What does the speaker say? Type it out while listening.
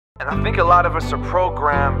And I think a lot of us are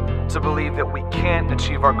programmed to believe that we can't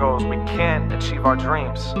achieve our goals, we can't achieve our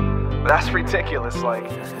dreams. But that's ridiculous. Like,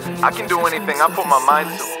 I can do anything I put my mind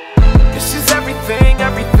to. This is everything,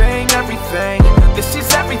 everything, everything. This is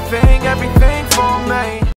everything, everything for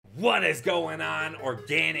me. What is going on,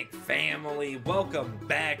 organic family? Welcome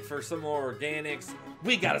back for some more organics.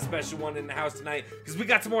 We got a special one in the house tonight because we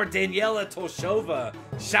got some more Daniela Tolshova.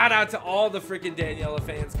 Shout out to all the freaking Daniela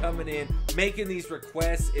fans coming in, making these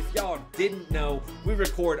requests. If y'all didn't know, we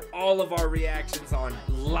record all of our reactions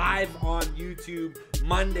live on YouTube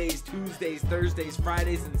Mondays, Tuesdays, Thursdays,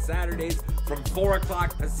 Fridays, and Saturdays from 4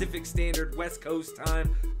 o'clock Pacific Standard West Coast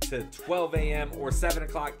time to 12 a.m. or 7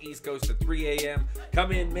 o'clock East Coast to 3 a.m.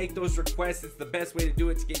 Come in, make those requests. It's the best way to do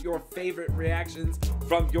it to get your favorite reactions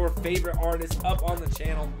from your favorite artists up on the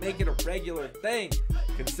channel. Make it a regular thing.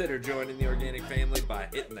 Consider joining the organic family by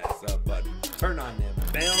hitting that sub button. Turn on them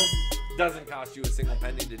bells. Doesn't cost you a single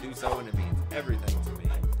penny to do so, and it means everything to me.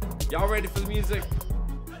 Y'all ready for the music?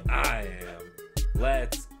 I am.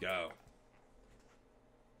 Let's go.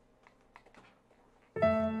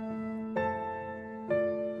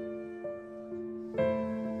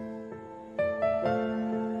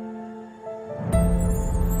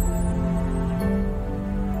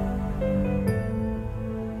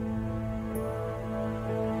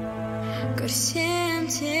 Көрсем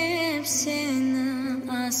деп сені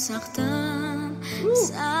асықтым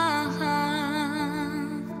саған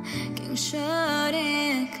кең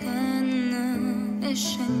жүрегімнің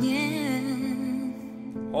ішінен.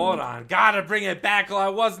 Hold on, gotta bring it back. I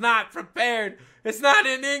was not prepared. It's not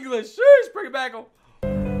in English. Sheesh, bring it back.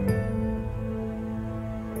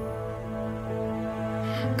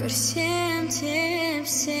 Көрсем деп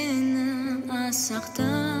сені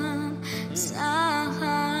асықтым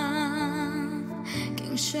саған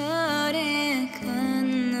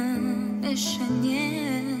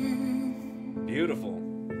Beautiful.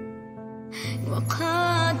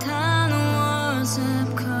 وقتاً وزب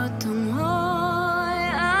كتم هاي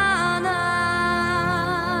أنا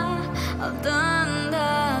أفضل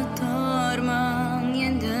دارمان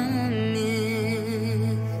يندمين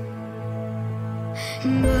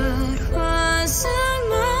برفاسن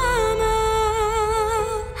ماما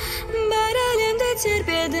برالمde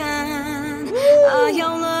terpeden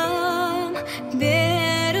ayağım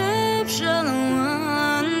berip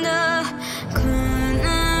жылуында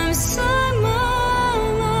күнім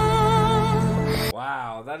саймама.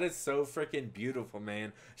 Wow, that is so freaking beautiful,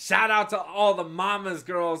 man. Shout out to all the mama's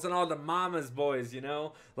girls and all the mama's boys, you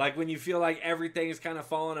know? Like when you feel like everything is kind of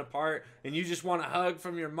falling apart and you just want a hug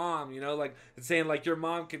from your mom, you know? Like it's saying like your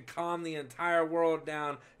mom could calm the entire world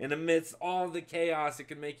down, and amidst all the chaos, it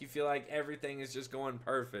can make you feel like everything is just going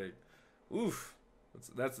perfect. Oof.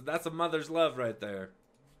 That's a mother's love right there.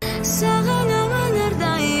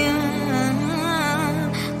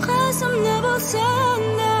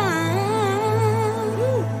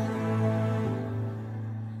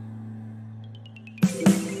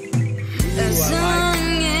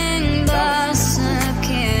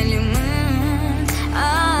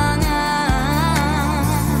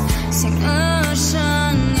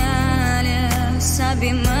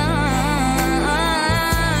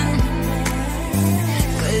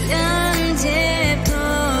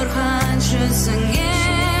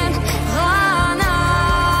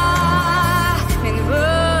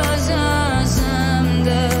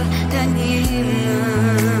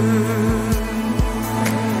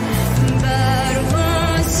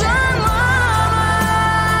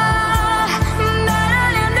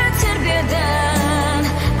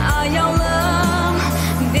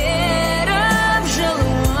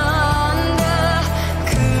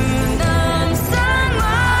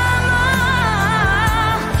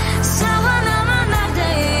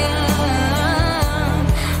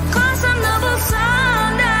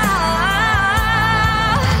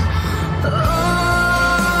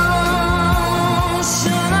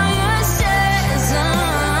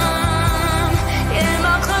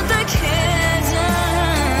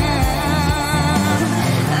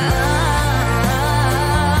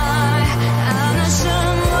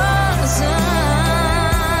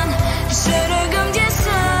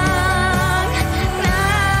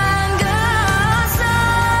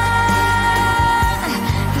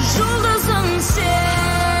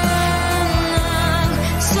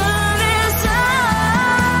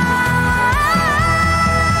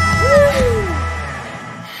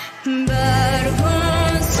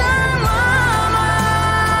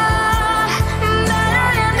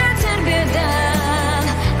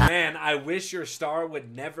 wish your star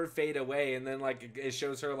would never fade away. And then like it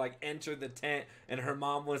shows her like enter the tent, and her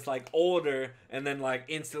mom was like older, and then like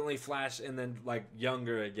instantly flash, and then like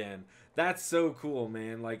younger again. That's so cool,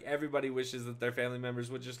 man. Like everybody wishes that their family members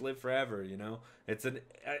would just live forever, you know? It's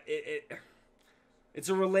it's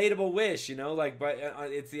a relatable wish, you know, like, but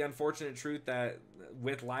it's the unfortunate truth that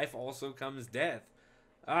with life also comes death.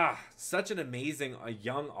 Such an amazing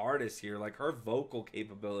young artist here. Like, her vocal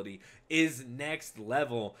capability is next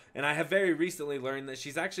level. And I have very recently learned that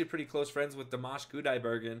she's actually pretty close friends with Dimash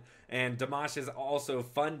Kudaibergen, and Dimash has also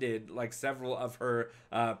funded like several of her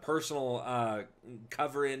personal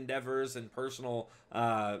cover endeavors and personal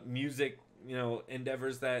music, you know,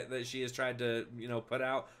 endeavors that she has tried to, you know, put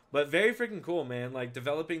out. But very freaking cool, man. Like,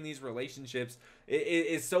 developing these relationships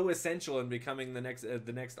is so essential in becoming the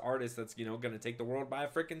next artist that's, you know, gonna take the world by a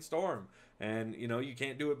freaking storm. And, you know, you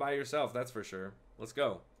can't do it by yourself, that's for sure. Let's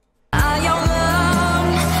go.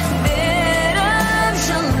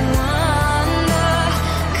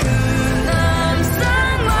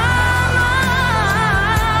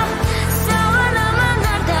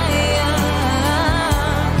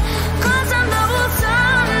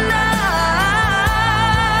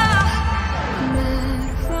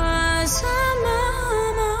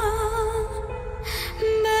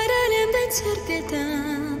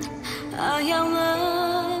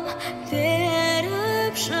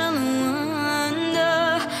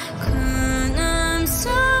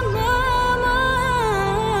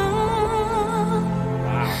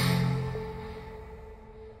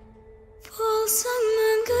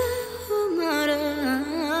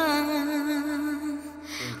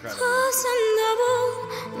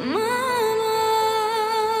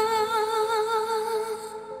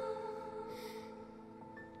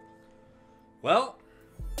 Well,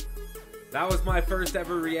 that was my first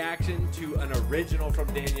ever reaction to an original from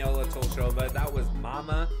Daniela Tolshova. That was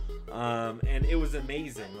Mama, and it was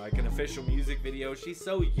amazing. Like, an official music video. She's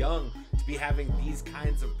so young to be having these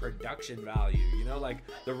kinds of production value, you know, like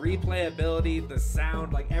the replayability, the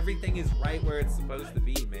sound, like everything is right where it's supposed to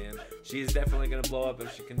be, man. She is definitely gonna blow up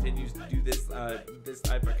if she continues to do this this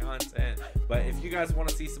type of content. But if you guys want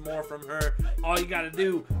to see some more from her, all you gotta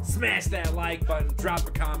do, smash that like button, drop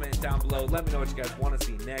a comment down below, let me know what you guys want to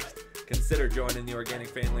see next. Consider joining the organic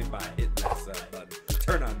family by hitting that sub button.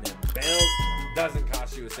 Turn on them bells. Doesn't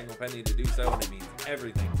cost you a single penny to do so, and it means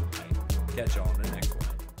everything to me. Catch y'all in the next one.